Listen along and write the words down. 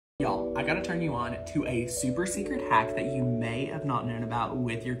Y'all, I gotta turn you on to a super secret hack that you may have not known about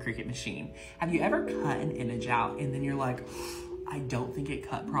with your Cricut machine. Have you ever cut an image out and then you're like, I don't think it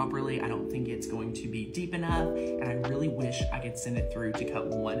cut properly. I don't think it's going to be deep enough. And I really wish I could send it through to cut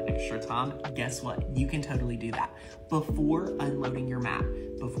one extra time. Guess what? You can totally do that. Before unloading your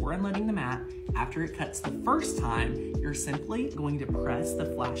mat, after it cuts the first time, you're simply going to press the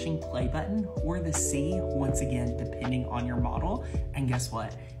flashing play button or the C once again, depending on your model. And guess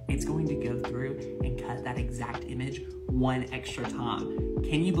what? It's going to go through and cut that exact image one extra time.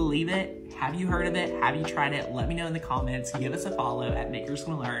 Can you believe it? Have you heard of it? Have you tried it? Let me know in the comments. Give us a follow at Makers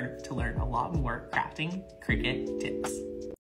Gonna Learn to learn a lot more crafting Cricut tips.